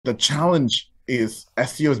the challenge is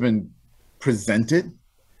SEO has been presented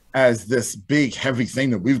as this big, heavy thing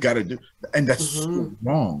that we've got to do. And that's so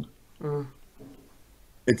wrong.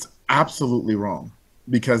 It's absolutely wrong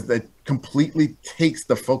because that completely takes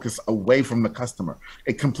the focus away from the customer.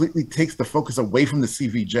 It completely takes the focus away from the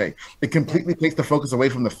CVJ. It completely takes the focus away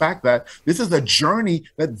from the fact that this is a journey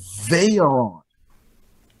that they are on.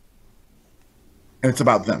 And it's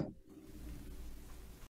about them.